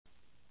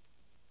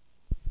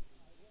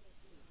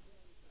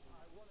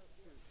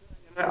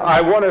I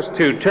want us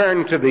to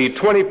turn to the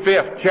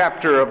 25th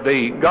chapter of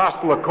the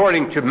Gospel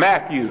according to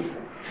Matthew.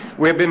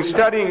 We've been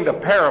studying the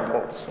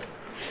parables,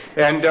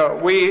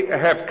 and we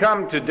have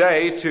come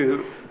today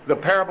to the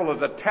parable of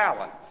the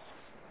talents.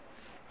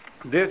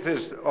 This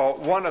is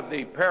one of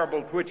the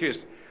parables which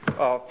is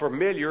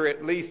familiar,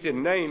 at least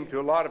in name,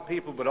 to a lot of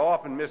people, but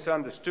often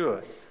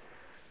misunderstood.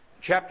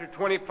 Chapter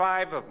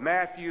 25 of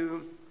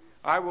Matthew,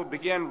 I will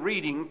begin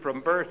reading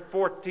from verse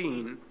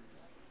 14,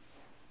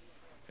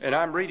 and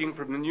I'm reading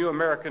from the New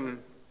American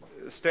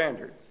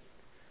Standard.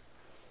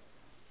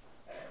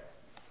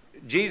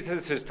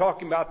 Jesus is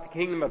talking about the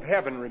kingdom of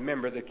heaven,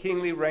 remember, the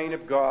kingly reign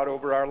of God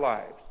over our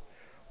lives.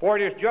 For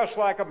it is just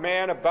like a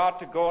man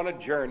about to go on a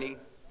journey,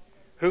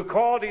 who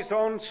called his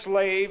own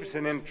slaves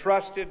and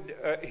entrusted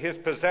his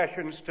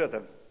possessions to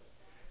them.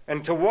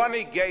 And to one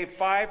he gave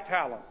 5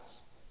 talents,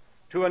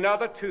 to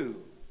another 2,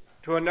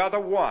 to another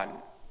 1,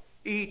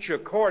 each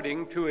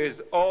according to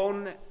his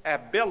own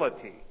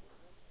ability.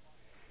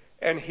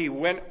 And he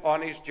went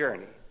on his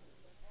journey.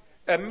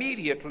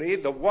 Immediately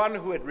the one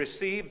who had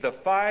received the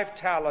 5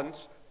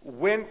 talents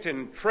went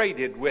and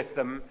traded with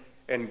them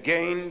and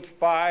gained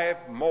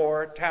 5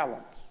 more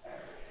talents.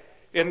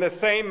 In the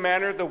same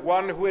manner the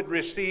one who had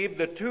received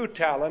the 2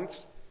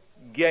 talents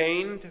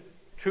gained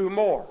 2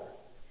 more.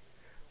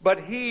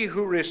 But he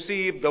who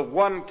received the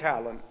 1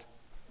 talent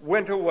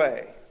went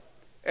away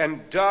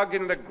and dug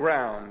in the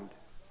ground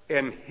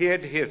and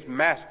hid his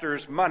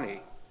master's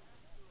money.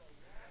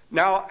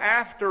 Now,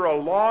 after a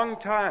long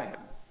time,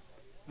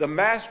 the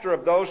master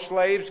of those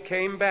slaves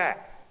came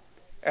back,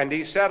 and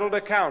he settled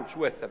accounts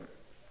with them.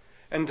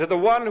 And to the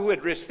one who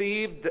had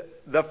received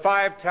the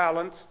 5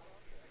 talents,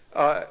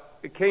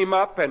 came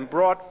up and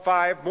brought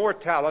 5 more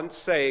talents,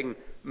 saying,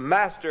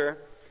 Master,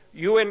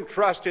 you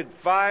entrusted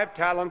 5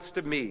 talents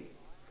to me.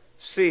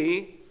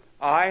 See,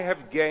 I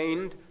have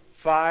gained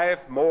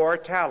 5 more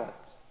talents.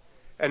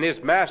 And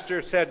his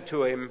master said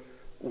to him,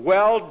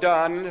 Well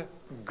done,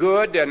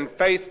 good and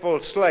faithful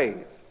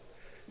slave.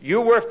 You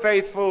were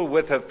faithful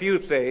with a few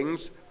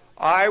things.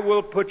 I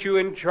will put you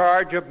in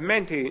charge of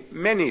many,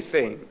 many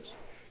things.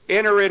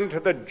 Enter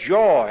into the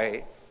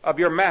joy of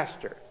your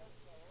master.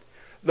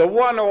 The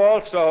one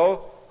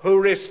also who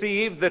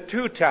received the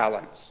 2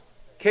 talents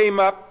came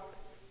up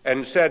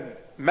and said,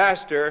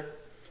 Master,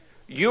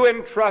 you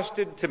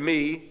entrusted to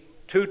me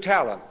 2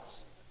 talents.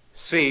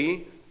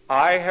 See,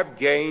 I have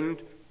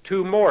gained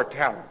 2 more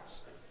talents.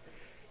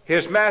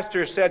 His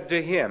master said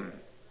to him,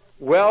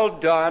 Well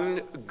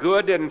done,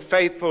 good and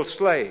faithful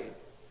slave.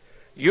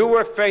 You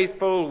were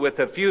faithful with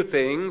a few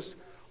things.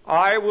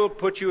 I will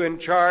put you in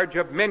charge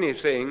of many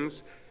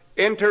things.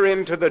 Enter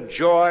into the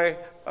joy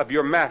of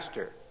your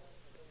master.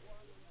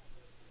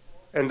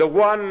 And the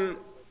one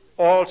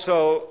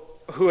also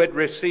who had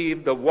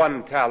received the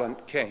 1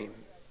 talent came.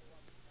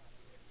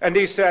 And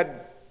he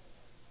said,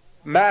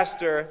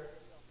 Master,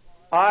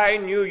 I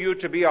knew you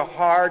to be a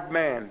hard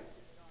man,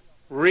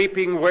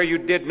 reaping where you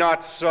did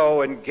not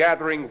sow and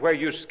gathering where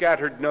you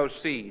scattered no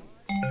seed.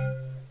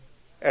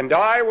 And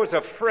I was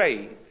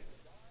afraid,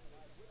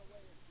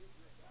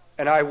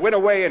 and I went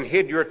away and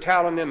hid your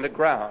talent in the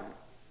ground.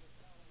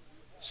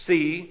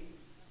 See,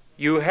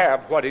 you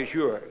have what is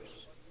yours.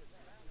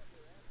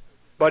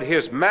 But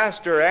his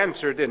master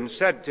answered and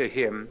said to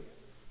him,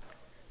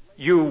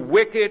 You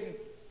wicked,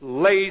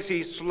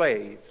 lazy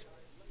slave,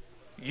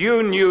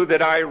 you knew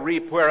that I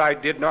reap where I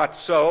did not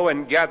sow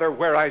and gather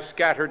where I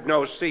scattered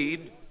no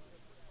seed.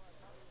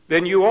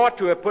 Then you ought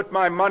to have put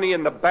my money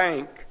in the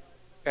bank,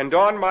 and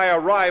on my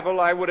arrival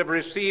I would have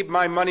received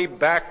my money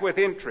back with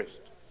interest.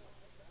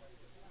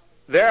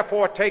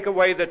 Therefore take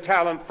away the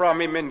talent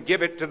from him and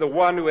give it to the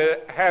one who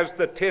has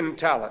the 10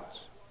 talents.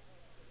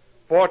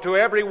 For to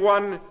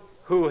everyone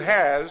who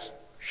has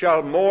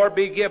shall more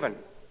be given,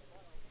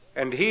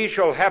 and he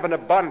shall have an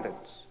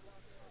abundance.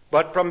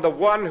 But from the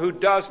one who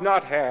does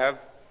not have,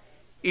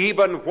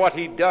 even what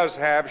he does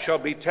have shall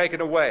be taken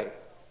away.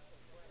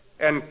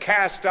 And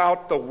cast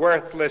out the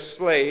worthless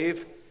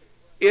slave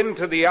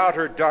into the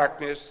outer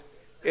darkness.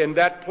 In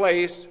that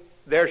place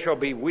there shall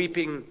be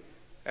weeping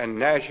and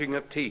gnashing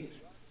of teeth.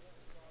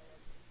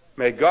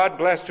 May God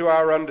bless to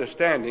our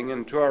understanding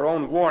and to our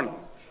own warning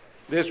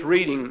this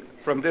reading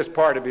from this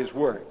part of his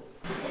word.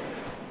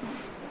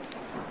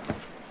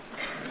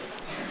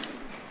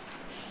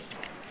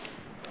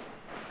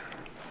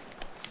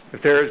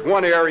 If there is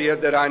one area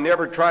that I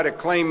never try to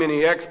claim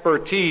any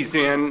expertise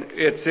in,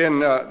 it's in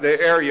the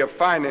area of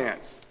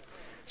finance.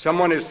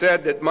 Someone has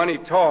said that money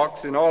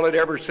talks, and all it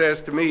ever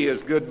says to me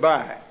is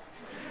goodbye.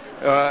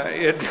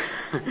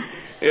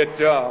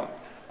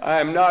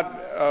 I'm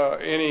not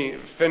any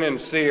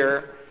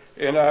financier,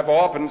 and I've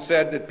often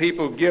said that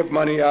people give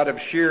money out of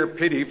sheer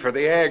pity for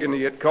the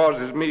agony it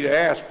causes me to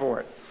ask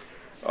for it.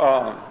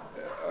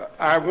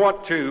 I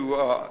want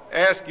to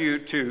ask you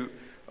to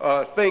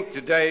think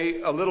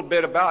today a little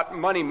bit about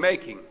money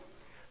making.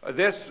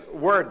 This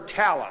word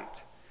talent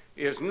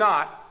is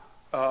not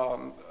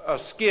a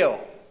skill.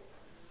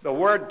 The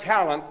word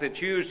talent that's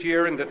used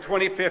here in the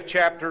 25th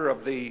chapter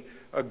of the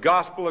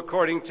Gospel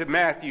according to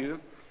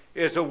Matthew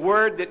is a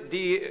word that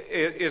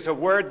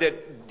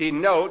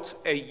denotes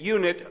a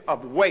unit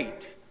of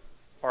weight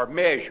or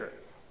measure.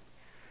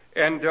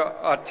 And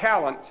a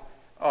talent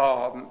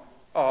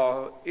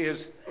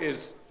is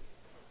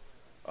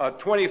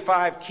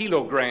 25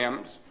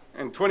 kilograms,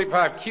 and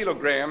 25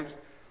 kilograms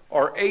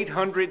are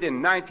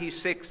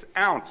 896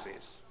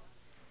 ounces.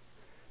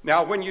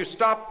 Now, when you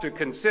stop to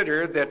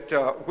consider that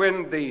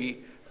when the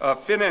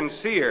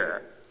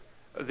financier,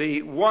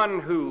 the one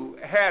who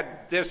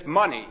had this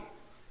money,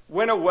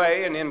 went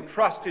away and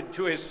entrusted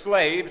to his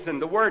slaves,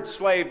 and the word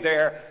slave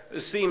there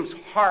seems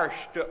harsh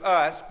to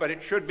us, but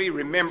it should be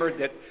remembered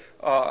that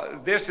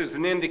this is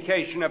an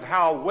indication of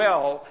how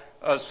well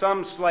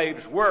some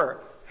slaves were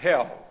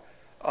held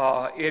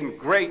in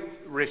great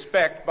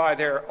respect by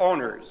their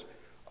owners.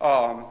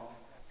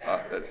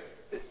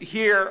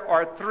 Here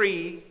are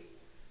three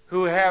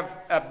who have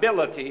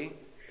ability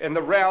in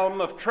the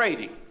realm of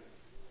trading.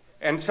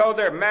 And so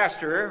their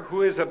master,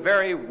 who is a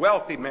very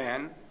wealthy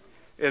man,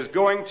 is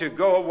going to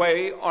go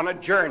away on a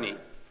journey.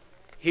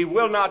 He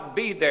will not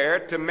be there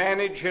to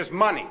manage his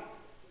money.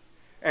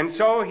 And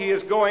so he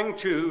is going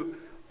to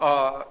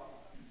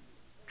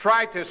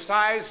try to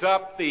size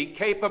up the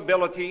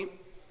capability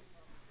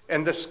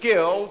and the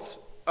skills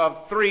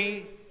of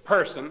three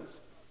persons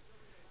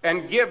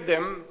and give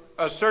them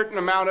a certain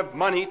amount of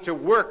money to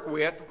work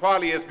with while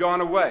he has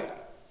gone away.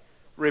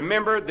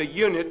 Remember, the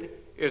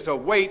unit is a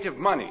weight of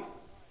money.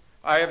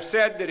 I have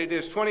said that it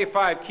is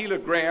 25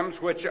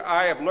 kilograms, which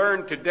I have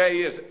learned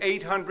today is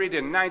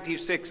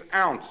 896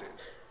 ounces.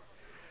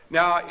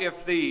 Now, if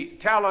the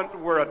talent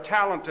were a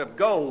talent of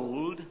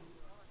gold,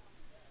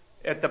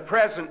 at the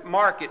present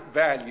market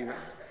value,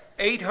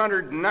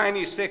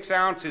 896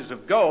 ounces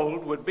of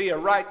gold would be a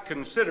right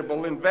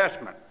considerable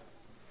investment.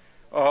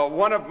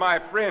 One of my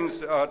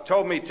friends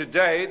told me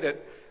today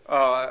that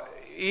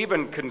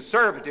even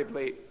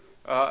conservatively,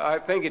 I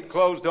think it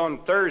closed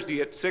on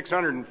Thursday at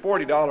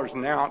 $640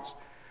 an ounce.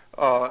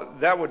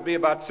 That would be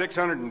about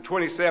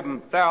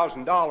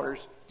 $627,000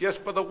 just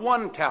for the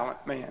one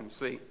talent man,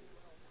 see.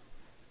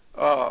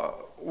 My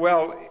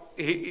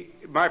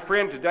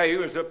friend today,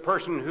 who is a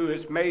person who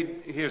has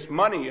made his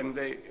money in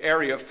the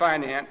area of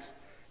finance,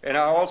 and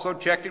I also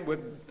checked it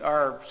with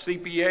our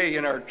CPA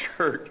in our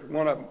church,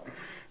 one of them,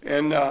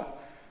 and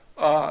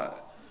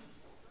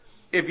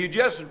if you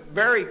just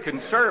very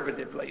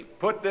conservatively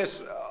put this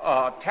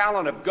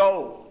talent of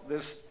gold,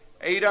 this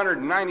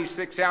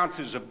 896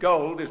 ounces of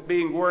gold, is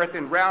being worth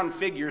in round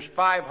figures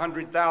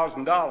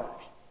 $500,000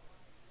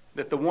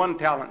 that the one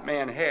talent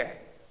man had.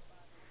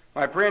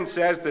 My friend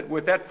says that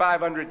with that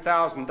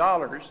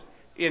 $500,000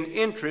 in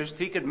interest,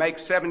 he could make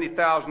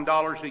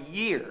 $70,000 a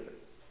year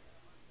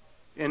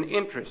in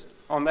interest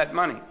on that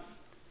money.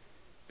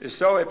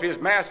 So if his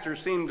master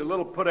seemed a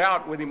little put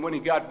out with him when he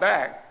got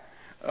back,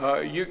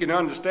 you can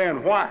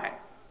understand why.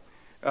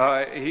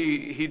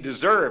 He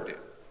deserved it.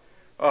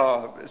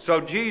 So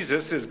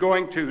Jesus is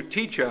going to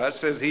teach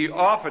us, as he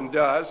often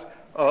does,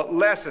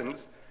 lessons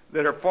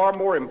that are far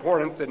more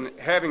important than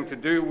having to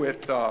do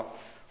with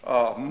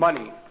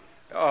money.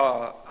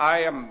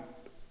 I am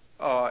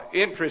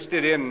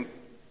interested in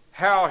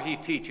how he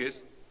teaches,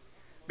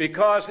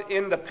 because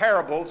in the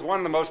parables, one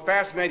of the most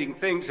fascinating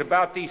things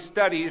about these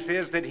studies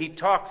is that he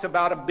talks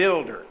about a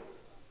builder.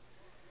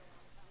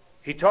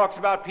 He talks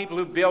about people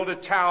who build a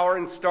tower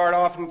and start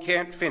off and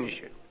can't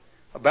finish it,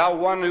 about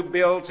one who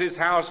builds his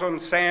house on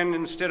sand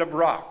instead of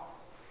rock.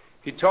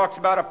 He talks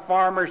about a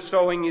farmer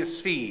sowing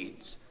his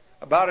seeds,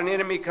 about an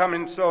enemy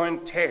coming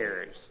sowing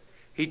tares.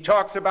 He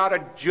talks about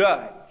a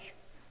judge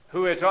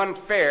who is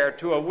unfair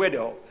to a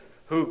widow,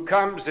 who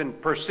comes and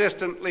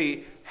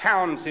persistently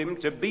hounds him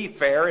to be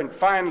fair, and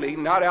finally,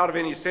 not out of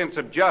any sense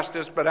of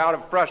justice, but out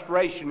of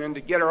frustration and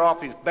to get her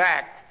off his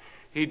back,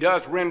 he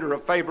does render a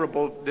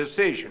favorable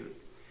decision.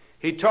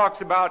 He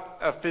talks about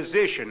a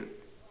physician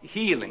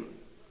healing.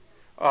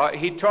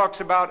 He talks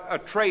about a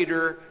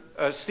trader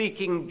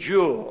seeking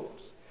jewels.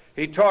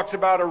 He talks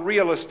about a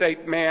real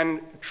estate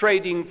man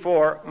trading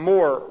for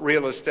more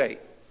real estate.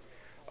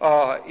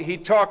 He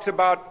talks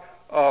about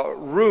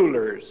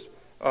rulers.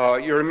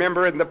 You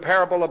remember in the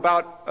parable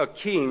about a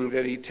king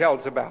that he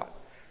tells about.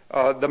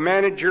 The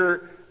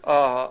manager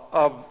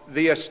of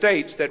the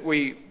estates that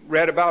we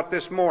read about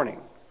this morning.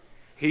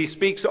 He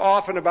speaks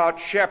often about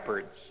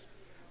shepherds.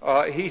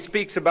 He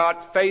speaks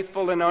about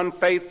faithful and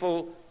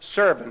unfaithful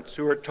servants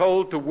who are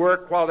told to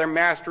work while their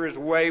master is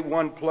away.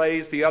 One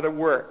plays, the other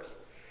works.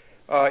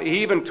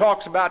 He even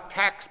talks about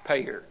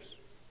taxpayers.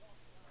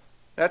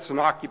 That's an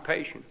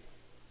occupation.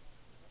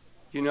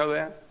 Do you know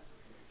that?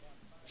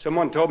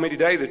 Someone told me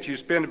today that you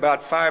spend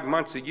about 5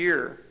 months a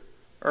year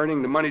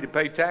earning the money to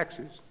pay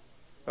taxes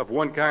of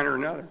one kind or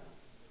another.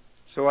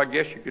 So I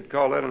guess you could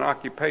call that an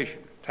occupation,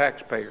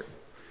 taxpayer.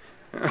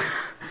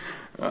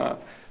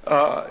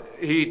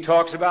 He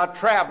talks about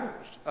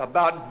travelers,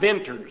 about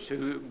vintners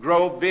who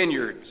grow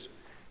vineyards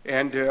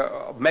and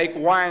make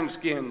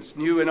wineskins,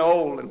 new and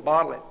old, and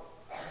bottle it.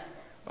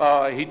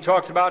 He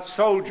talks about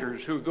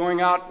soldiers who are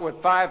going out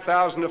with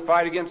 5,000 to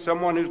fight against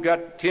someone who's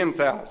got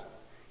 10,000.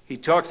 He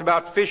talks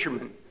about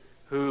fishermen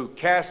who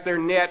cast their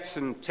nets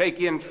and take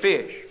in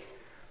fish,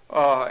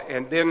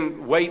 and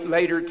then wait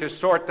later to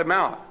sort them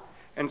out.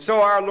 And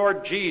so our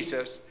Lord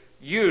Jesus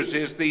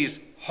uses these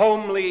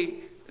homely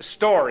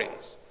stories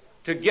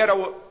to get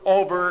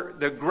over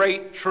the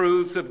great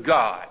truths of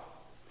God.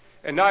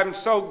 And I'm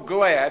so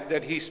glad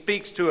that he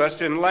speaks to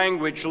us in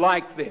language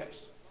like this.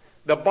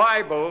 The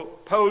Bible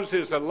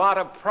poses a lot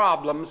of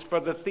problems for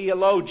the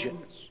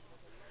theologians,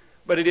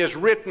 but it is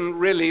written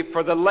really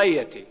for the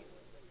laity.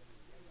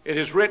 It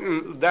is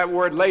written, that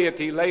word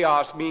laity,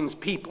 laos, means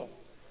people.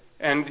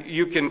 And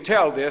you can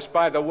tell this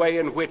by the way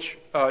in which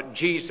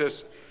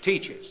Jesus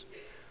teaches.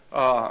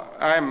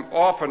 I'm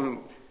often,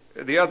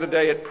 the other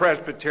day at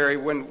Presbytery,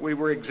 when we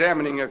were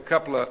examining a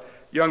couple of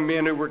young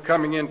men who were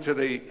coming into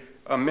the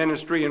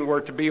ministry and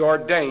were to be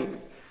ordained,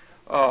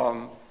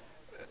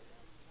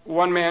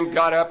 one man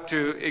got up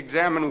to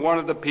examine one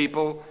of the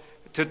people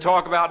to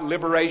talk about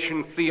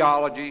liberation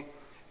theology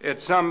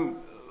at some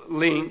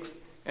length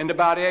and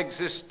about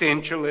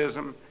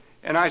existentialism.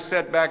 And I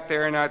sat back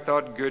there and I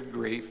thought, good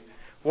grief,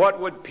 what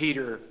would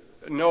Peter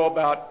know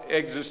about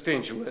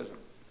existentialism?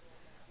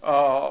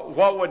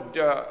 What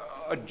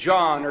would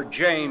John or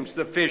James,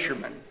 the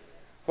fisherman?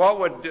 What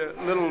would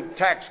little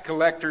tax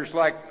collectors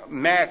like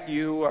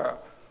Matthew,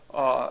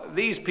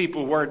 these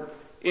people weren't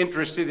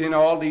interested in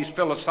all these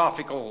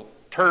philosophical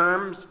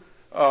terms,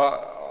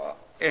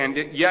 and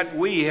yet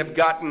we have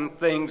gotten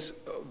things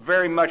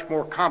very much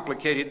more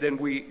complicated than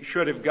we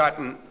should have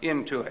gotten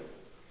into it.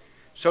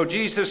 So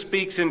Jesus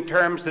speaks in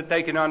terms that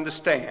they can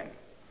understand,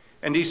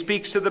 and he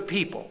speaks to the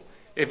people.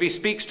 If he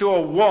speaks to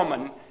a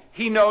woman,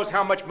 he knows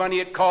how much money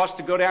it costs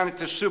to go down at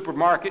the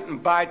supermarket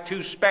and buy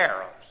 2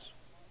 sparrows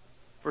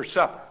for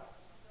supper.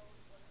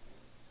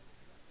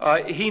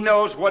 He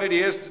knows what it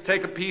is to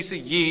take a piece of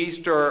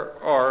yeast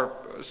or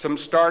some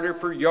starter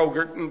for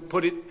yogurt and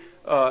put it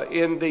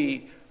in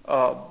the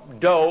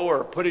dough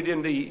or put it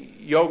in the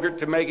yogurt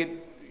to make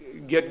it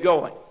get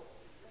going.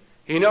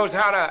 He knows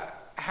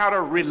how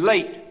to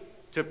relate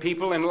to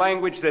people in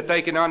language that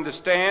they can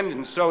understand,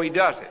 and so he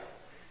does it.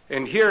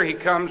 And here he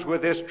comes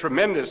with this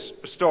tremendous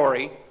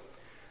story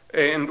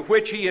in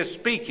which he is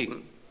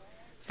speaking,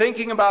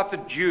 thinking about the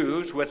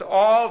Jews with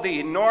all the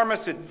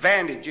enormous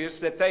advantages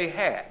that they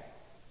had,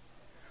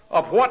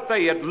 of what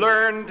they had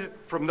learned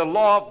from the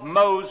law of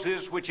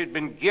Moses, which had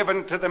been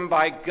given to them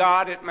by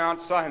God at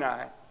Mount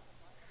Sinai,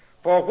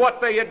 for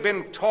what they had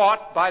been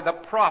taught by the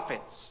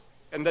prophets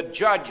and the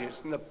judges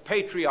and the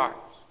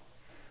patriarchs,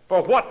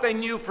 for what they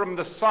knew from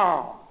the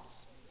Psalms.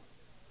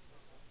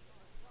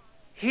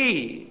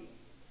 He,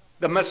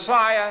 the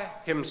Messiah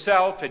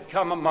himself, had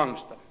come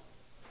amongst them.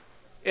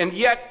 And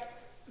yet,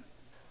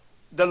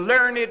 the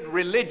learned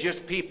religious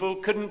people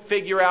couldn't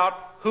figure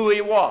out who he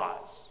was.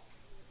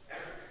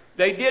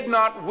 They did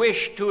not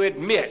wish to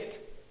admit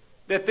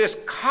that this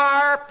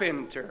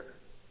carpenter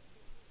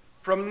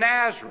from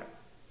Nazareth,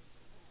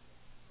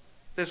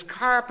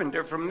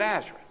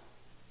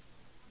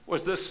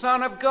 was the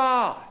Son of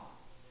God,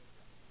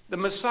 the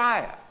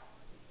Messiah.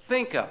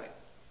 Think of it.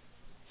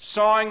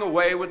 Sawing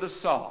away with a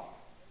saw,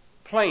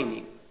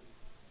 planing,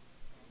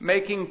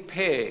 making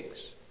pegs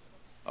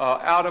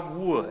out of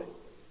wood.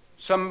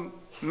 Some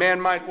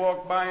man might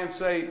walk by and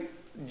say,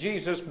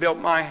 Jesus built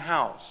my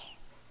house.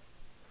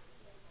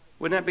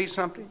 Wouldn't that be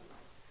something?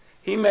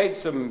 He made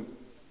some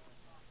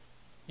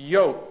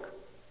yoke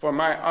for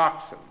my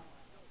oxen.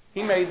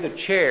 He made the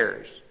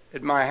chairs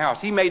at my house.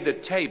 He made the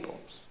tables.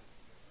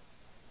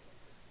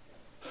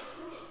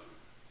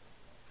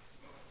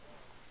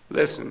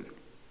 Listen,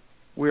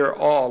 we're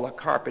all a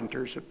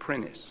carpenter's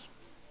apprentice.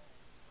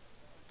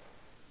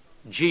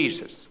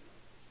 Jesus,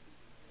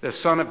 the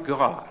Son of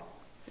God,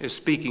 is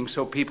speaking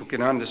so people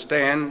can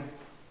understand,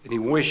 and he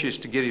wishes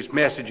to get his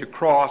message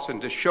across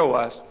and to show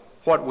us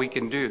what we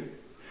can do.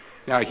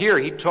 Now here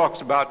he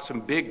talks about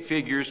some big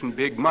figures and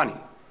big money.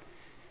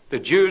 The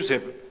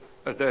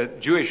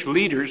Jewish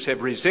leaders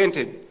have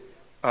resented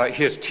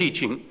his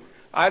teaching,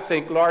 I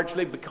think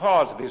largely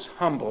because of his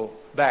humble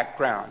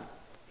background.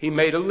 He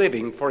made a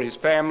living for his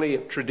family.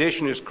 If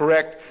tradition is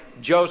correct,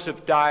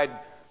 Joseph died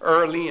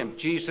early, and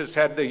Jesus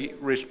had the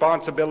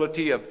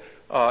responsibility of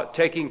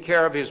taking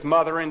care of his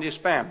mother and his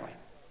family.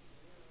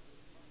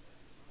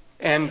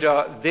 And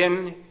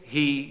then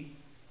he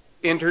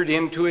entered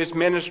into his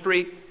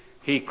ministry.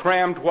 He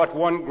crammed what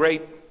one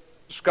great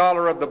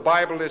scholar of the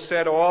Bible has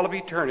said, all of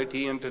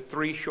eternity, into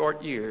 3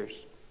 short years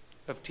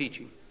of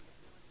teaching.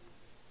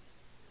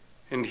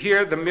 And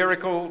here the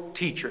miracle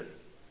teacher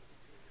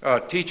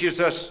teaches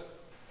us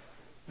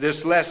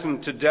this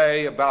lesson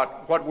today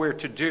about what we're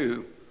to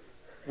do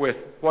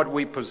with what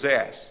we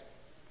possess.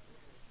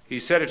 He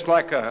said it's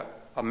like a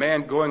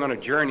man going on a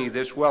journey,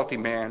 this wealthy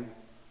man,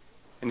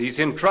 and he's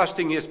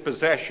entrusting his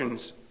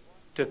possessions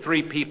to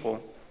 3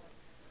 people.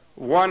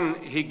 One,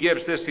 he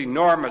gives this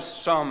enormous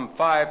sum,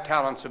 5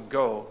 talents of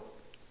gold.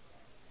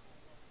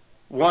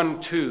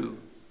 1, 2,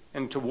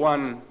 and to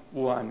 1,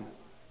 1.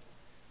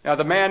 Now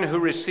the man who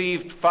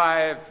received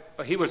 5,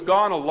 he was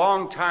gone a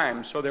long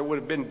time, so there would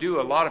have been due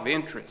a lot of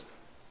interest.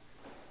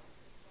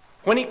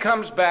 When he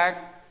comes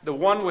back, the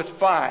one with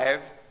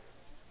 5,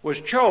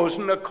 was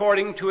chosen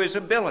according to his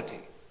ability.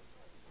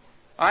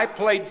 I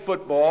played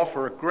football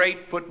for a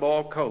great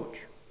football coach.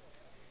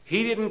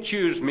 He didn't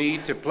choose me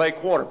to play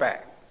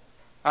quarterback.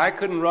 I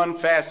couldn't run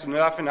fast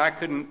enough and I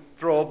couldn't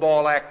throw a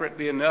ball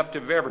accurately enough to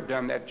have ever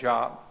done that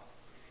job.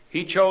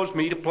 He chose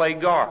me to play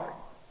guard.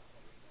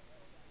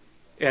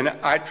 And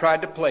I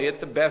tried to play it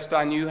the best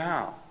I knew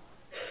how.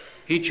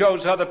 He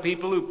chose other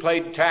people who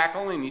played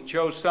tackle, and he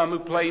chose some who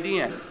played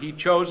in. He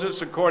chose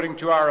us according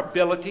to our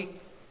ability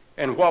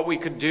and what we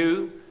could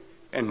do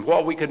and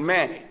what we could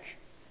manage.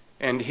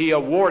 And he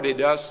awarded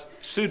us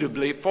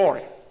suitably for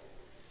it.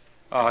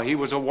 He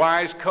was a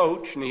wise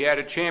coach, and he had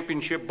a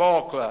championship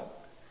ball club.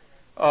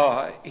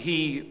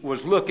 He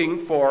was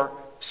looking for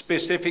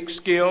specific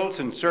skills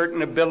and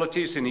certain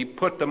abilities, and he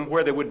put them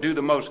where they would do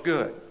the most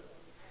good.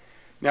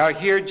 Now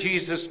here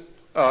Jesus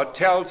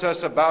tells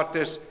us about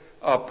this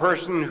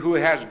person who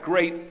has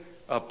great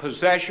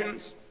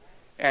possessions,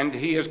 and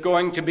he is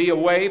going to be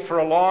away for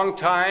a long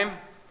time,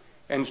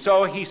 and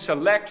so he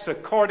selects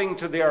according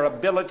to their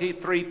ability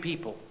 3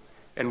 people.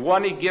 And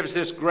one he gives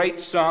this great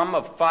sum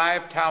of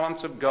 5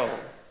 talents of gold,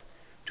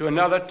 to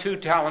another 2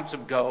 talents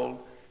of gold,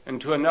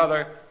 and to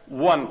another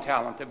 1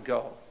 talent of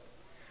gold.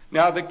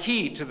 Now the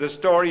key to the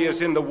story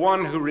is in the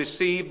one who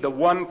received the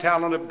 1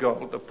 talent of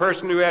gold. The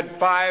person who had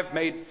 5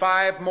 made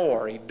 5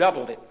 more. He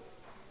doubled it.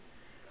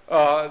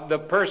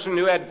 The person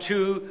who had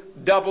 2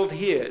 doubled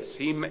his.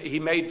 He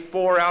made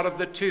 4 out of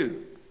the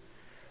 2.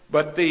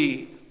 But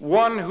the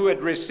one who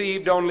had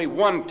received only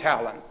 1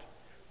 talent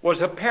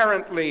was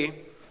apparently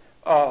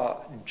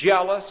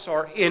jealous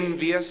or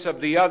envious of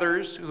the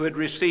others who had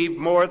received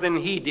more than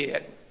he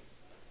did.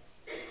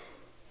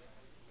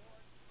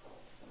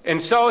 And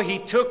so he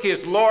took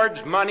his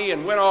Lord's money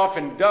and went off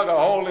and dug a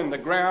hole in the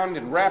ground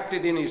and wrapped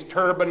it in his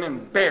turban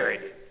and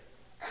buried it.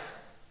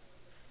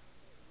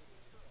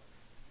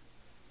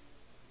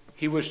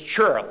 He was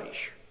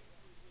churlish,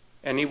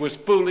 and he was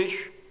foolish,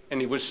 and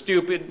he was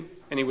stupid,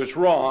 and he was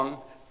wrong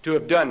to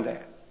have done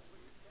that.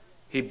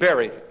 He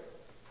buried it.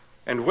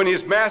 And when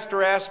his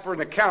master asked for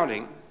an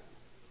accounting,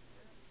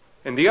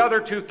 and the other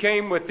 2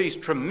 came with these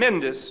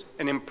tremendous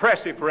and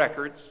impressive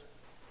records,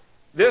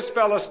 this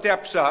fellow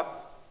steps up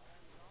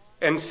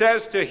and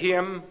says to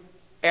him,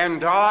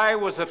 "And I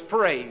was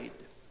afraid."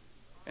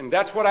 And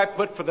that's what I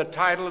put for the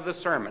title of the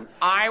sermon.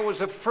 I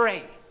was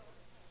afraid.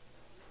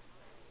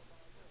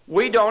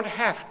 We don't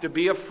have to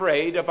be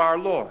afraid of our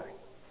Lord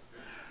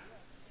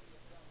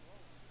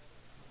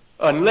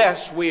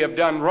unless we have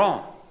done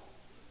wrong.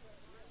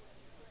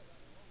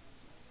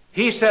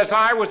 He says,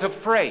 I was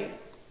afraid.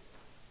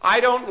 I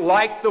don't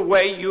like the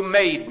way you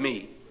made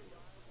me.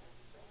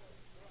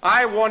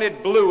 I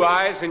wanted blue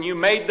eyes and you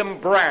made them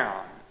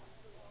brown.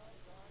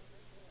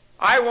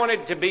 I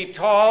wanted to be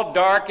tall,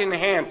 dark, and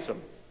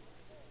handsome,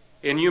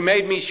 and you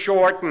made me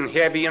short and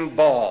heavy and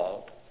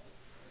bald.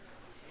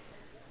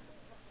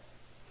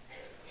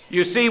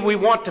 You see, we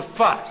want to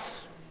fuss,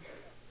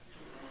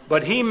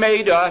 but he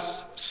made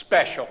us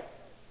special.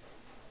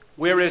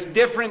 We're as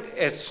different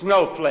as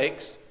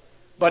snowflakes,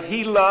 but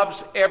he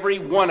loves every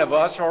one of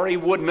us, or he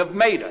wouldn't have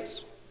made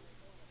us.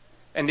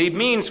 And he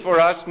means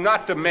for us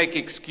not to make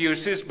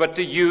excuses, but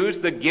to use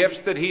the gifts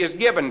that he has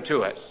given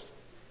to us.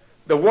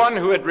 The one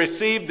who had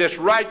received this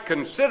right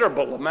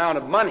considerable amount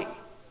of money,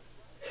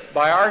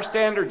 by our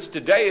standards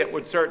today it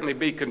would certainly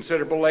be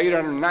considerable,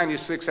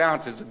 896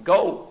 ounces of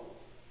gold.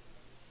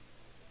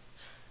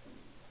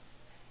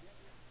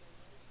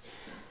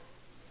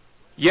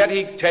 Yet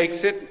he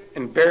takes it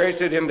and buries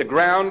it in the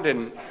ground,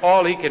 and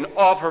all he can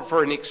offer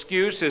for an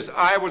excuse is,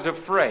 I was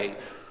afraid.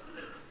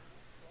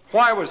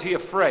 Why was he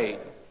afraid?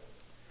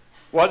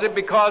 Was it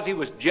because he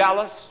was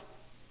jealous?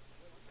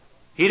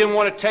 He didn't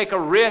want to take a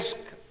risk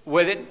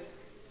with it?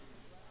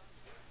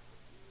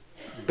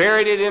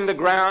 Buried it in the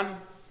ground?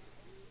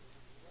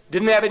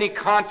 Didn't have any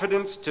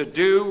confidence to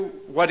do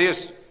what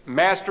his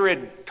master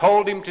had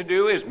told him to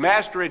do? His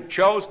master had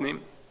chosen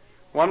him.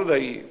 One of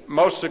the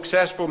most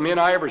successful men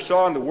I ever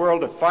saw in the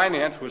world of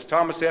finance was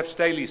Thomas F.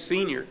 Staley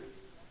Sr.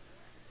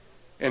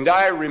 And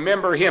I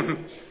remember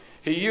him,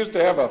 he used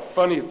to have a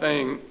funny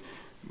thing.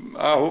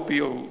 I hope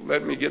he'll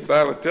let me get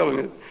by with telling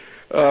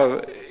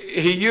it.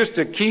 He used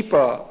to keep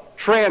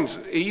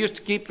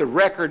the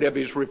record of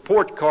his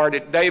report card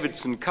at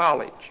Davidson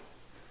College.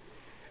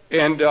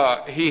 And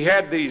he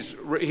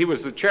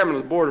was the chairman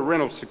of the Board of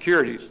Rental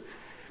Securities.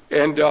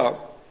 And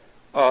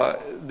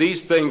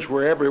these things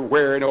were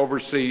everywhere and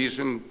overseas,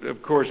 and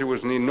of course it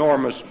was an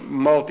enormous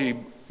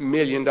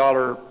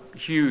multi-million-dollar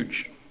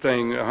huge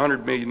thing,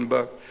 $100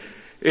 million.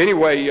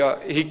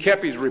 Anyway, he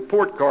kept his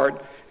report card,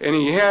 and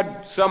he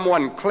had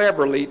someone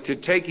cleverly to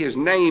take his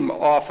name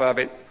off of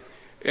it,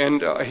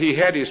 and he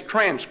had his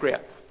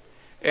transcript.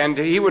 And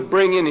he would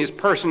bring in his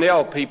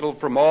personnel people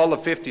from all the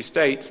 50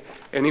 states,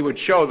 and he would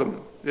show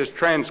them this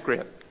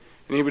transcript.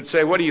 And he would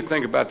say, what do you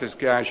think about this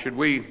guy? Should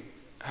we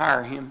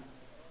hire him?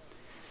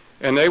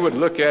 And they would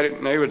look at it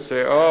and they would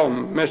say, oh,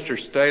 Mr.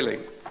 Staley,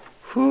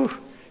 whew,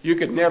 you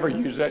could never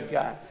use that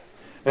guy.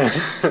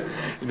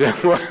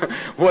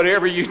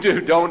 Whatever you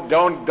do, don't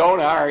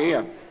hire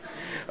him.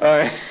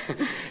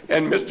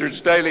 And Mr.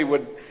 Staley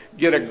would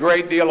get a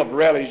great deal of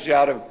relish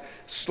out of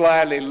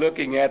slyly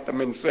looking at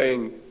them and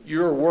saying,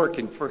 "You're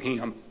working for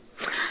him."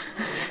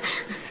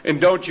 And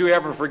don't you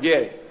ever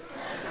forget it.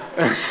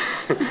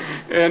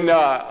 And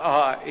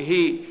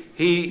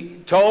he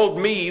told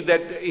me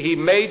that he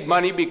made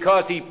money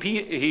because he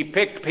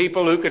picked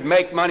people who could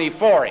make money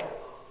for him.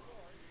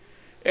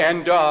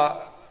 And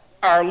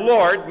our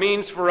Lord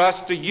means for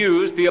us to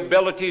use the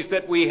abilities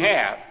that we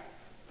have.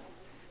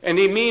 And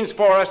he means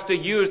for us to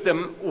use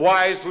them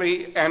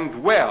wisely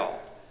and well.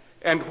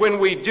 And when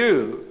we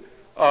do,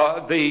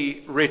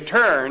 the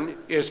return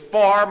is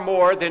far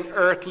more than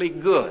earthly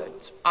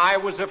goods. I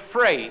was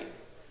afraid.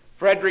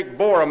 Frederick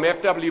Borum,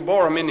 F.W.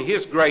 Borum, in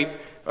his great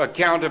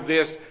account of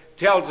this,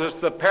 tells us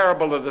the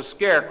parable of the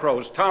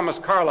scarecrows. Thomas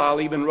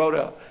Carlyle even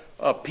wrote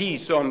a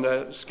piece on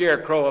the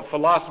scarecrow, a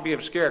philosophy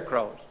of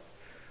scarecrows.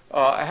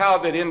 How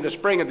that in the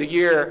spring of the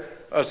year,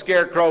 a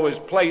scarecrow is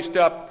placed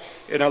up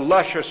in a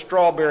luscious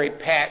strawberry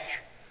patch,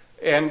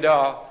 and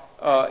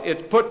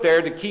it's put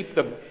there to keep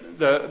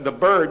the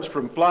birds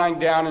from flying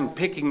down and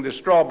picking the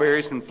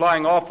strawberries and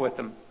flying off with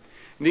them.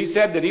 And he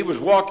said that he was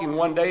walking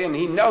one day and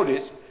he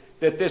noticed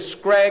that this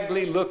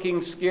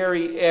scraggly-looking,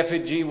 scary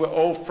effigy with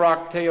old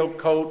frock-tailed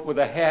coat with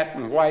a hat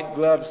and white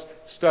gloves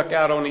stuck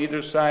out on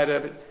either side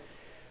of it,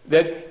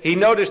 that he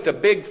noticed a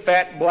big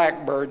fat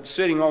blackbird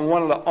sitting on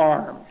one of the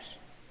arms.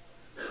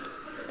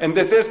 And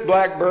that this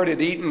blackbird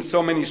had eaten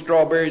so many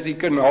strawberries he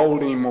couldn't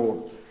hold any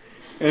more.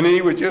 And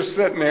he was just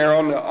sitting there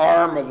on the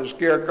arm of the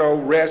scarecrow,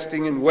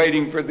 resting and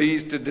waiting for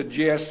these to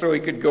digest so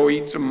he could go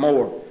eat some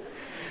more.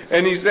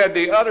 And he said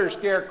the other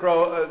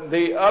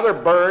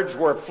birds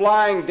were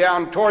flying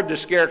down toward the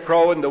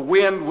scarecrow, and the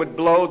wind would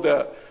blow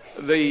the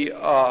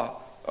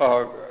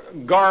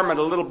garment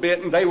a little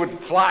bit, and they would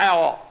fly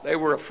off. They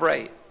were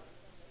afraid.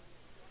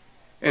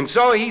 And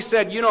so he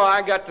said,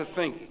 I got to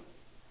thinking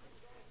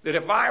that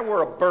if I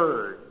were a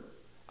bird,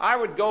 I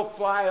would go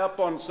fly up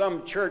on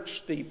some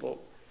church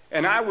steeple,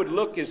 and I would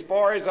look as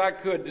far as I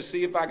could to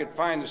see if I could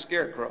find the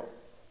scarecrow.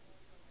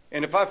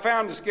 And if I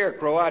found the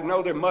scarecrow, I'd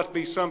know there must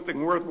be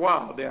something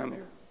worthwhile down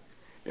there.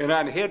 And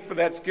I'd head for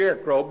that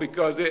scarecrow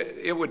because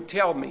it would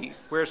tell me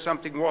where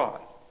something was.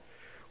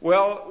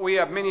 Well, we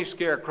have many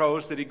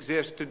scarecrows that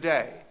exist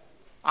today.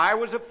 I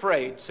was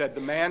afraid, said the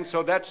man,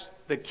 so that's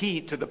the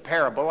key to the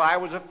parable. I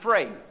was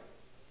afraid.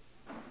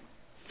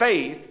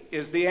 Faith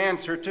is the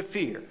answer to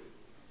fear.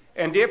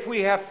 And if we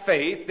have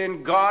faith,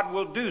 then God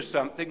will do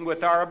something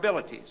with our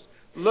abilities.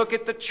 Look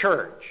at the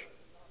church.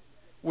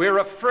 We're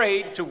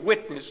afraid to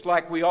witness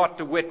like we ought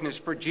to witness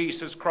for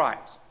Jesus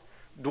Christ.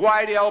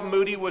 Dwight L.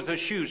 Moody was a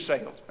shoe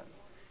salesman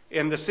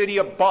in the city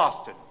of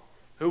Boston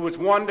who was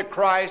won to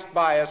Christ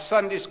by a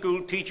Sunday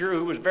school teacher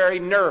who was very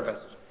nervous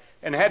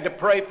and had to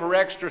pray for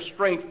extra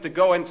strength to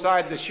go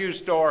inside the shoe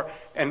store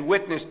and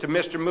witness to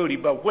Mr. Moody.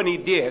 But when he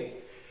did,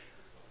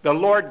 the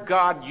Lord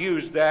God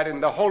used that,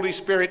 and the Holy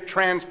Spirit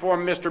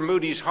transformed Mr.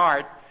 Moody's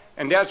heart.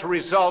 And as a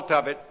result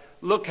of it,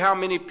 look how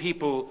many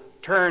people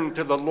turned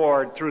to the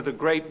Lord through the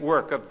great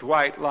work of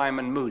Dwight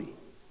Lyman Moody.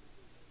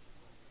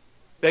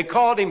 They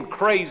called him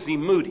Crazy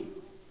Moody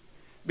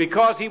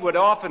because he would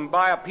often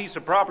buy a piece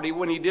of property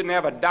when he didn't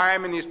have a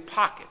dime in his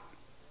pocket.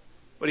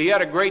 But he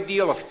had a great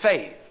deal of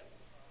faith,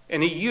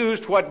 and he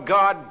used what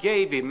God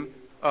gave him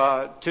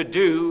to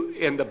do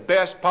in the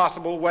best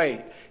possible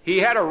way. He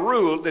had a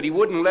rule that he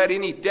wouldn't let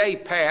any day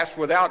pass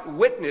without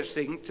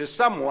witnessing to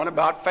someone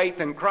about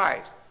faith in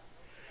Christ.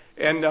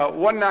 And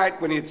one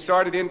night when he had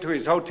started into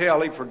his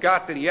hotel, he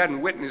forgot that he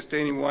hadn't witnessed to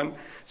anyone.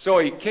 So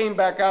he came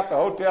back out the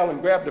hotel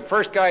and grabbed the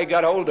first guy he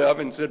got hold of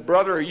and said,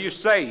 "Brother, are you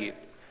saved?"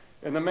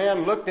 And the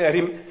man looked at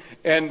him,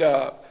 and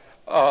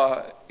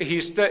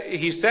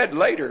he said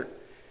later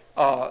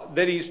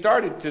that he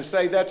started to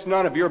say, "That's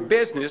none of your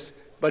business."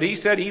 But he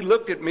said he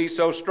looked at me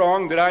so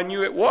strong that I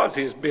knew it was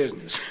his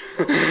business.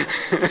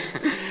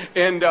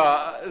 And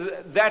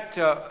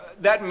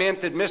that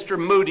meant that Mr.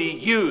 Moody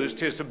used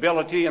his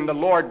ability, and the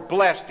Lord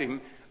blessed him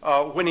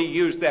when he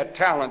used that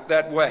talent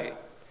that way.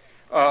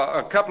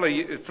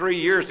 3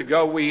 years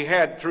ago, we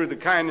had, through the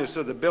kindness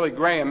of the Billy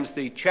Grahams,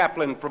 the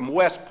chaplain from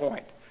West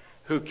Point,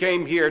 who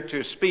came here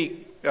to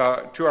speak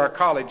to our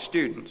college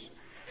students.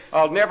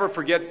 I'll never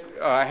forget,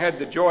 I had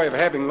the joy of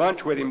having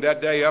lunch with him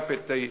that day up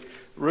at the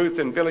Ruth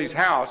and Billy's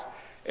house,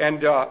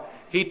 and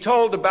he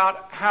told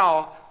about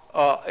how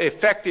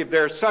effective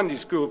their Sunday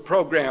school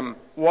program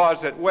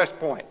was at West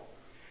Point.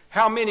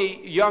 How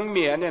many young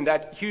men in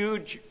that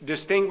huge,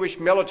 distinguished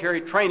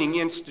military training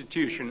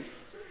institution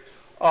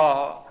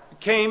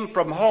came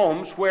from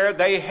homes where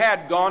they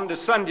had gone to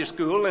Sunday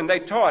school and they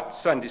taught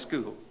Sunday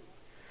school.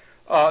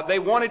 They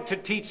wanted to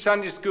teach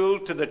Sunday school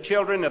to the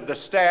children of the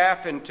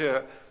staff and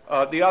to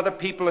the other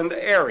people in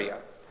the area.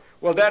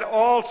 Well, that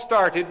all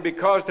started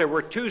because there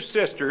were two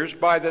sisters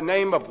by the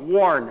name of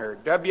Warner,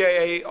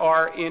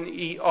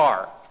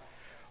 Warner,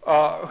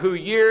 who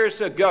years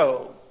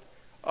ago,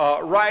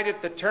 right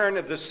at the turn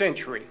of the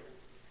century,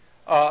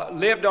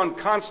 lived on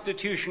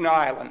Constitution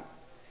Island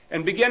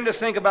and begin to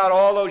think about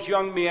all those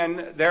young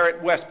men there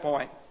at West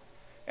Point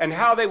and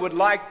how they would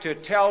like to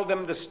tell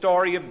them the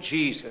story of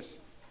Jesus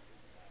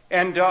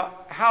and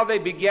how they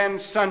began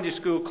Sunday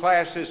school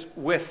classes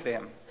with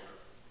them.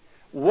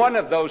 One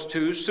of those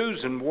two,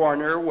 Susan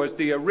Warner, was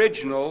the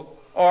original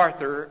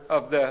author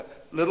of the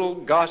little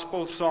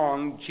gospel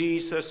song,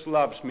 Jesus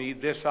Loves Me,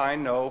 This I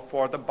Know,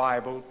 for the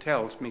Bible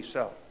Tells Me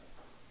So.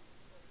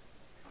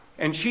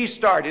 And she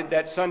started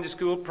that Sunday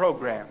school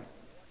program.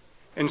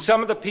 And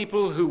some of the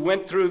people who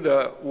went through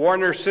the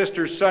Warner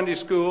Sisters Sunday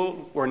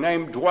School were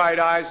named Dwight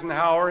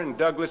Eisenhower and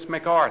Douglas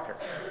MacArthur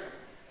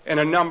and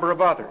a number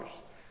of others.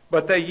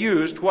 But they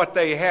used what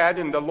they had,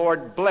 and the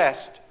Lord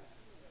blessed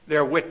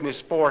their witness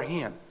for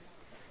him.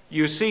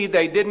 You see,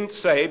 they didn't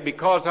say,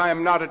 because I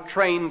am not a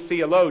trained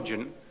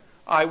theologian,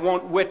 I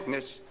won't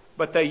witness,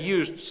 but they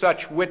used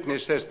such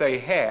witness as they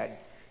had,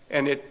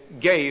 and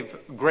it gave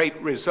great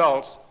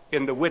results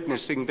in the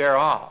witnessing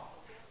thereof.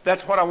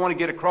 That's what I want to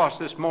get across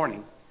this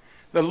morning.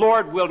 The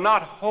Lord will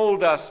not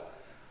hold us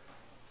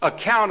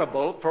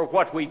accountable for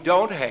what we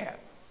don't have.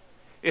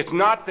 It's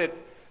not that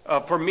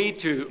for me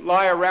to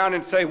lie around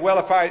and say, well,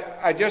 if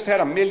I just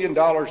had $1 million,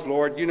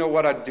 Lord, you know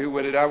what I'd do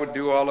with it. I would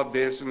do all of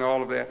this and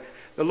all of that.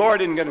 The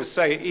Lord isn't going to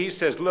say, he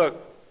says, look,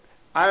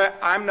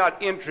 I'm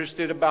not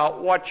interested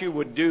about what you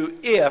would do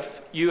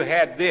if you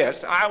had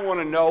this. I want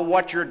to know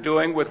what you're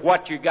doing with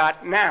what you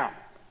got now.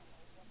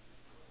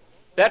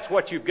 That's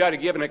what you've got to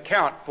give an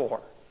account for.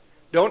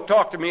 Don't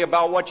talk to me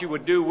about what you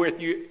would do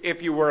with you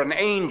if you were an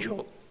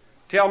angel.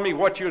 Tell me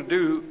what you'll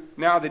do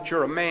now that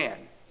you're a man.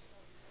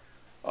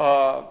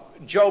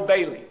 Joe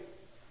Bailey,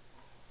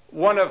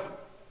 one of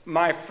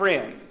my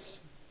friends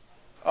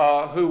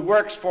who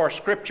works for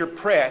Scripture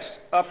Press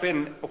up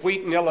in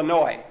Wheaton,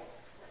 Illinois.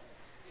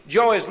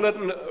 Joe has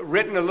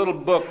written a little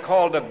book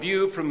called A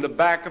View from the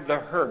Back of the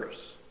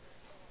Hearse.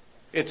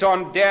 It's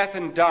on death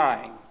and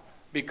dying,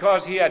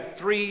 because he had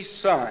 3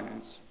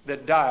 sons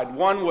that died.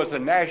 One was a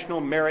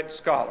National Merit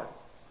Scholar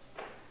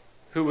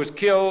who was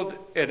killed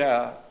in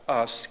a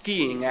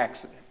skiing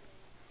accident.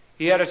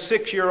 He had a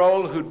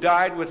 6-year-old who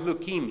died with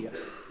leukemia.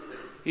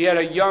 He had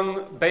a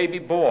young baby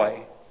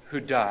boy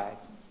who died.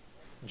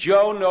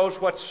 Joe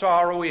knows what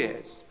sorrow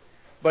is,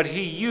 but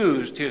he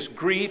used his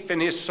grief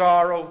and his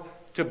sorrow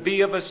to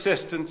be of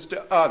assistance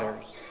to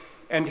others.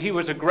 And he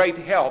was a great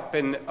help.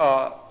 And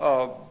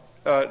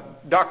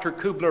Dr.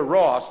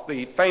 Kubler-Ross,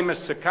 the famous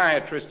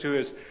psychiatrist who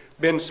has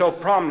been so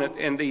prominent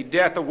in the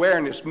death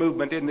awareness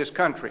movement in this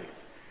country,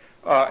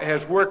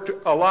 has worked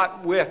a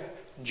lot with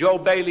Joe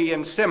Bailey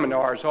in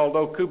seminars,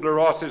 although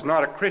Kubler-Ross is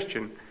not a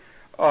Christian.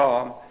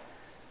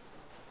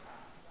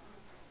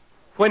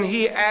 When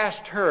he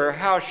asked her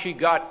how she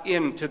got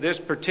into this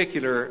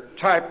particular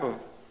type of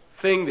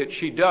thing that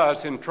she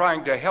does in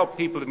trying to help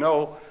people to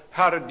know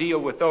how to deal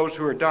with those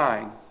who are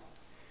dying,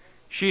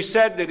 she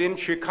said that in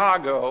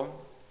Chicago,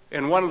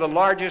 in one of the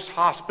largest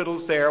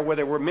hospitals there where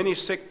there were many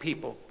sick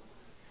people,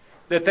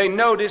 that they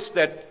noticed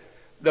that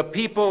the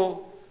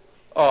people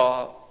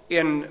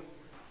in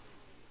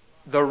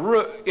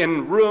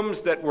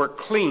rooms that were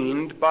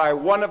cleaned by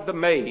one of the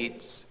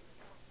maids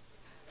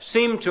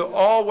seemed to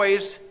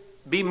always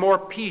be more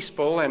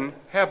peaceful and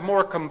have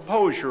more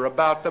composure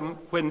about them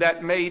when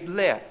that maid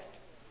left.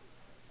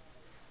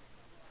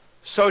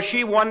 So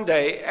she one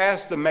day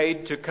asked the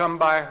maid to come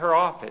by her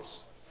office.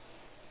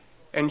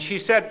 And she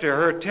said to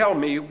her, tell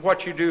me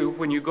what you do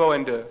when you go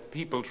into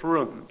people's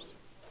rooms.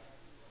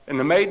 And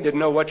the maid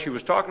didn't know what she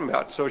was talking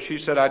about. So she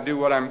said, I do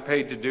what I'm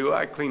paid to do.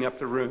 I clean up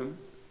the room.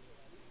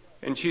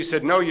 And she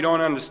said, no, you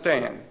don't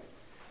understand.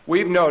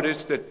 We've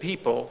noticed that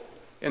people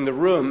in the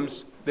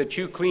rooms that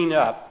you clean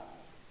up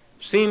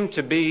seem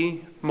to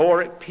be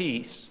more at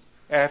peace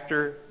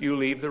after you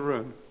leave the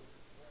room.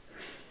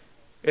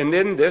 And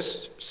then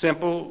this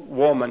simple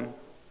woman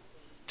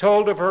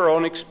told of her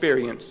own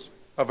experience,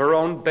 of her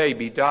own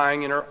baby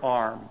dying in her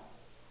arm,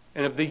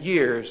 and of the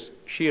years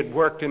she had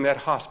worked in that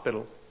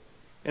hospital,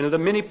 and of the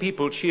many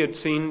people she had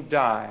seen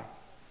die,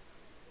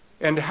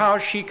 and how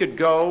she could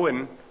go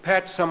and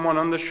pat someone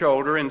on the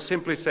shoulder and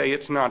simply say,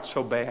 it's not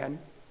so bad,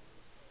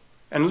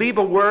 and leave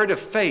a word of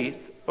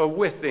faith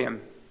with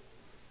them.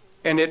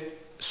 And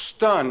it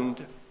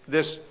stunned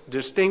this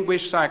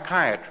distinguished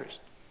psychiatrist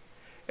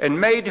and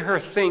made her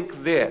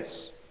think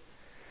this,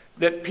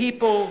 that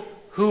people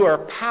who are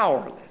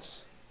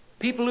powerless,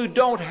 people who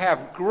don't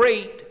have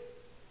great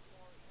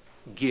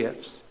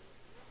gifts,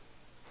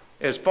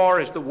 as far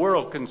as the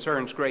world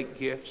concerns great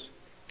gifts,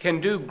 can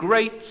do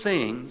great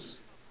things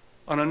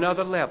on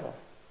another level.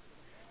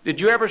 Did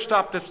you ever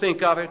stop to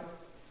think of it?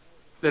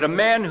 That a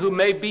man who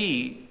may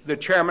be the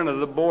chairman of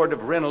the board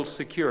of Reynolds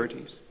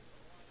Securities,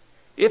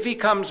 if he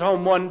comes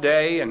home one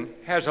day and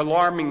has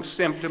alarming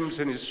symptoms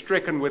and is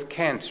stricken with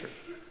cancer,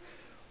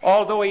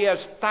 although he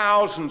has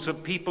thousands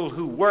of people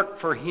who work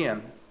for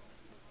him,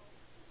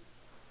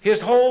 his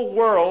whole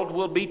world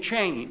will be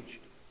changed.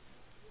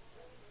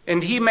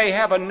 And he may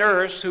have a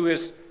nurse who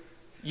is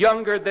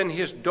younger than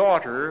his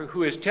daughter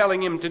who is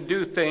telling him to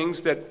do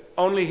things that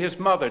only his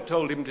mother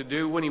told him to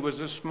do when he was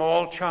a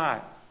small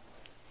child.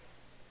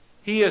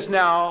 He is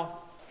now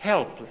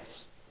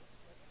helpless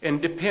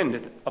and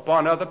dependent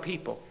upon other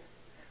people.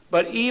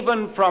 But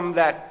even from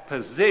that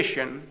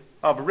position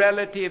of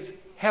relative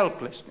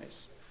helplessness,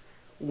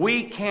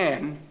 we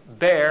can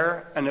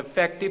bear an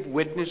effective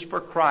witness for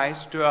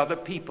Christ to other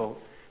people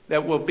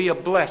that will be a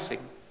blessing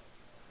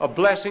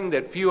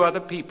that few other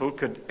people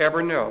could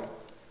ever know.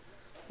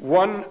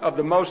 One of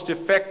the most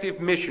effective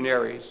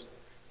missionaries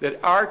that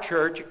our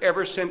church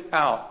ever sent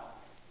out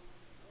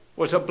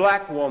was a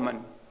black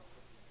woman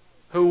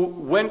who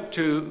went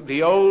to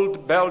the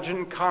old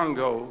Belgian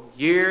Congo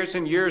years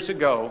and years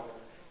ago.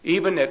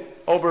 Even at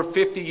over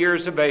 50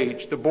 years of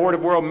age, the Board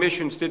of World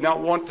Missions did not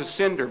want to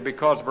send her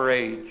because of her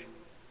age.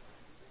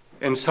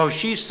 And so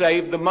she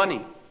saved the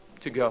money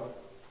to go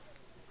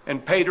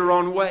and paid her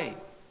own way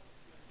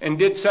and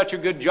did such a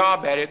good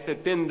job at it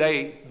that then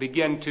they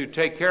began to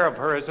take care of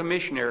her as a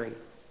missionary.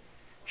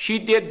 She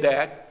did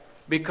that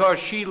because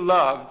she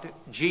loved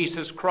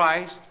Jesus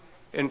Christ,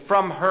 and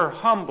from her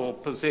humble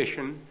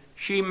position,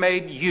 she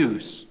made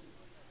use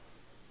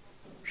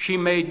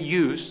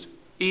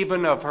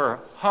even of her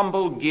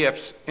humble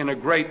gifts in a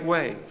great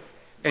way.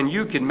 And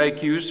you can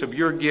make use of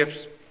your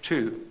gifts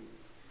too.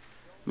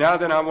 Now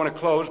then, I want to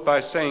close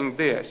by saying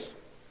this.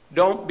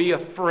 Don't be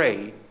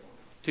afraid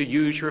to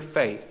use your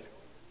faith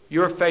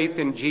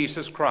in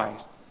Jesus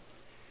Christ.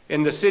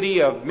 In the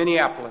city of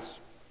Minneapolis,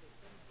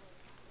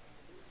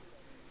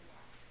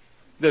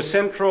 the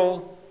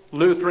Central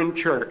Lutheran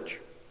Church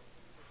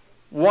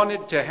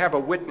wanted to have a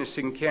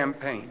witnessing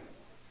campaign.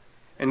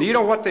 And you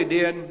know what they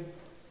did?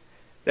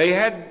 They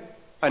had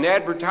an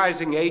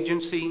advertising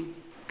agency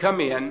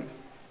come in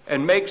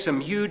and make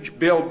some huge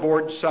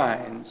billboard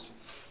signs.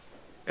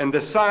 And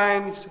the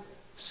signs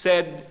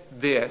said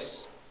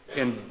this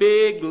in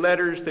big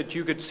letters that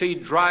you could see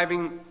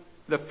driving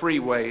the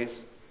freeways: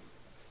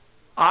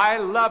 I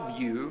love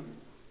you.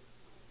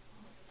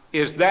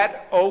 Is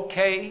that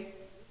okay?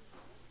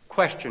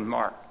 Question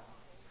mark.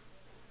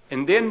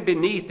 And then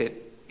beneath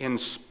it, in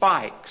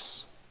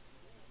spikes,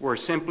 were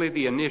simply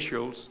the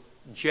initials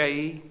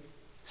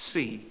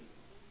J.C.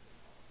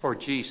 for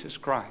Jesus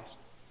Christ.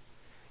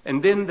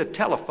 And then the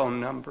telephone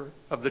number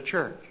of the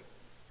church.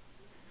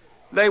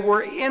 They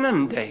were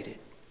inundated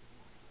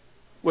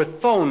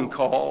with phone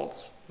calls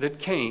that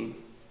came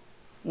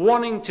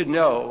wanting to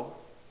know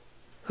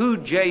who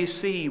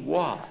J.C.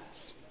 was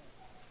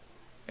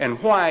and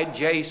why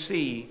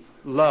J.C.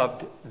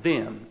 loved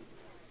them.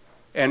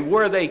 And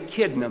were they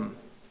kidding them,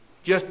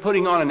 just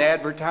putting on an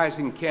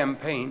advertising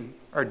campaign,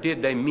 or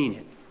did they mean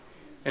it?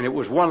 And it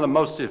was one of the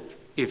most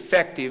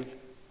effective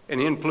and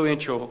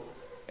influential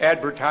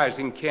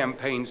advertising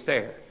campaigns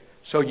there.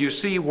 So you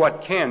see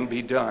what can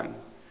be done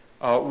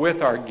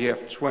with our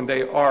gifts when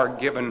they are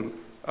given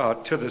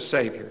to the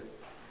Savior.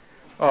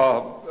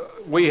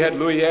 We had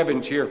Louis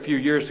Evans here a few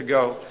years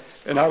ago,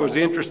 and I was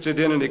interested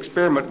in an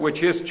experiment which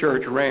his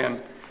church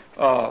ran.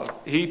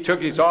 He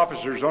took his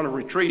officers on a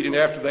retreat, and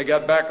after they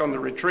got back on the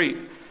retreat,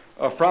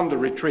 from the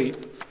retreat,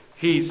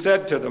 he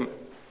said to them,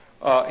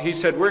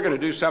 we're going to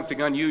do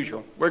something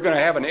unusual. We're going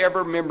to have an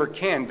ever-member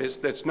canvas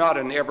that's not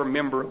an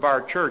ever-member of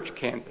our church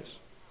canvas.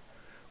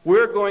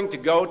 We're going to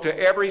go to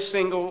every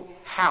single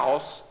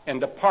house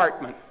and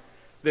apartment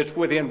that's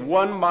within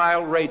 1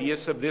 mile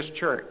radius of this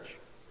church.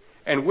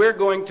 And we're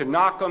going to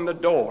knock on the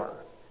door.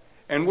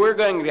 And we're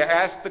going to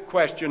ask the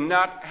question,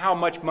 not how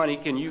much money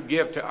can you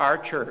give to our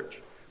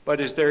church,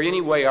 but is there any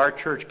way our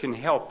church can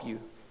help you?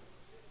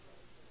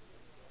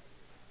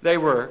 They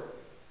were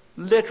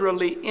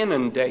literally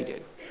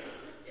inundated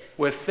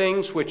with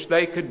things which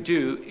they could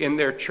do in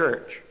their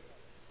church,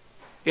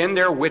 in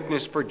their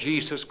witness for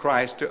Jesus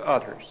Christ to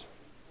others.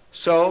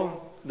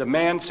 So the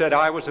man said,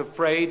 I was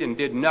afraid and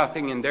did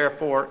nothing, and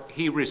therefore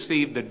he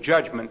received the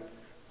judgment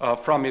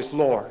from his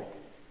Lord.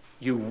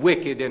 You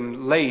wicked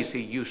and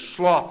lazy, you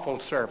slothful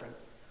servant.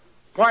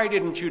 Why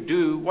didn't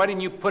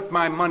you put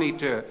my money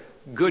to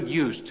good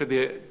use to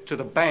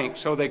the bank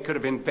so they could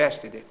have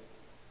invested it?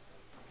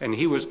 And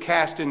he was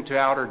cast into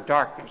outer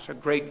darkness. A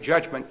great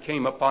judgment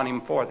came upon him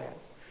for that.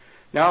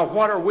 Now,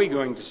 what are we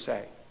going to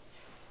say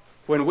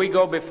when we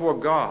go before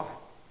God?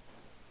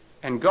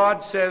 And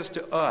God says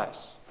to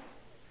us,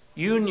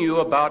 you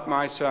knew about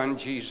my son,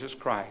 Jesus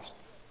Christ.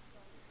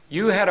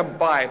 You had a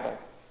Bible.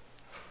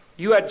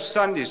 You had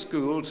Sunday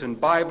schools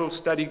and Bible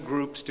study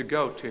groups to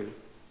go to.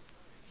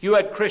 You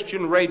had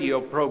Christian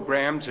radio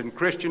programs and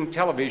Christian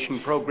television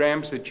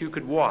programs that you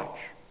could watch.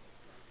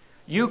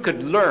 You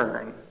could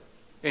learn,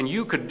 and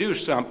you could do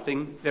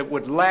something that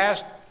would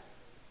last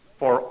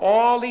for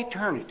all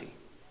eternity.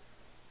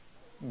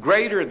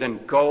 Greater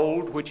than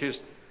gold, which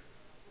is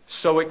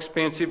so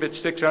expensive it's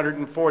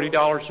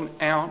 $640 an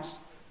ounce.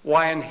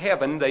 Why, in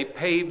heaven they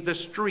pave the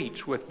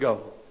streets with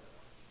gold.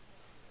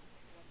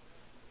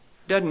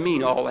 Doesn't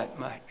mean all that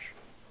much.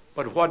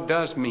 But what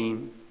does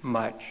mean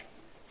much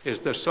is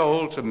the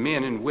souls of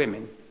men and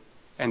women,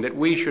 and that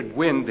we should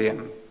win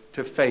them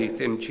to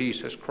faith in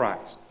Jesus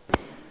Christ.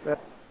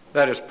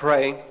 Let us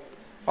pray.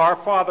 Our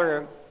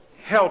Father,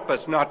 help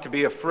us not to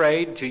be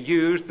afraid to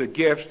use the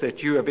gifts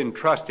that you have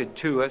entrusted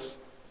to us.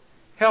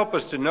 Help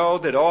us to know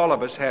that all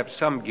of us have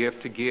some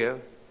gift to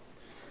give.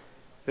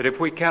 That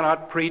if we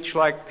cannot preach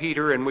like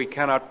Peter and we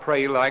cannot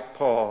pray like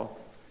Paul,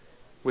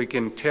 we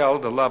can tell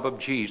the love of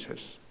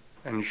Jesus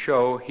and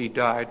show he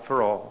died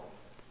for all.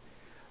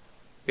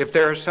 If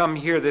there are some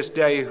here this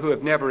day who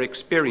have never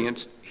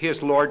experienced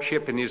his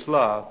lordship and his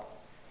love,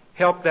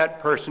 help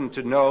that person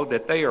to know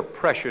that they are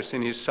precious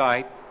in his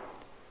sight,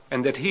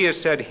 and that he has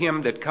said,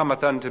 "Him that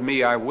cometh unto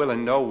me I will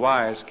in no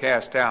wise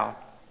cast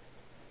out,"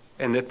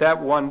 and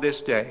that one this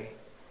day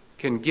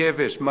can give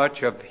as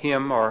much of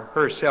him or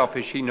herself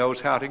as she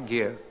knows how to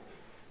give,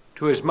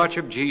 to as much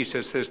of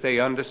Jesus as they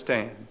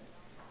understand,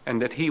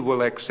 and that he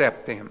will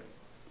accept them.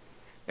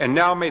 And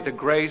now may the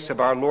grace of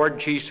our Lord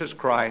Jesus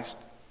Christ,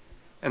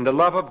 and the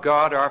love of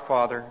God our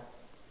Father,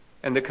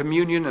 and the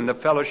communion and the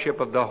fellowship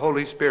of the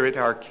Holy Spirit,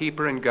 our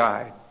keeper and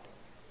guide,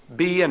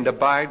 be and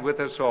abide with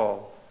us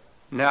all,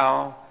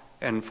 now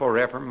and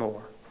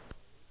forevermore.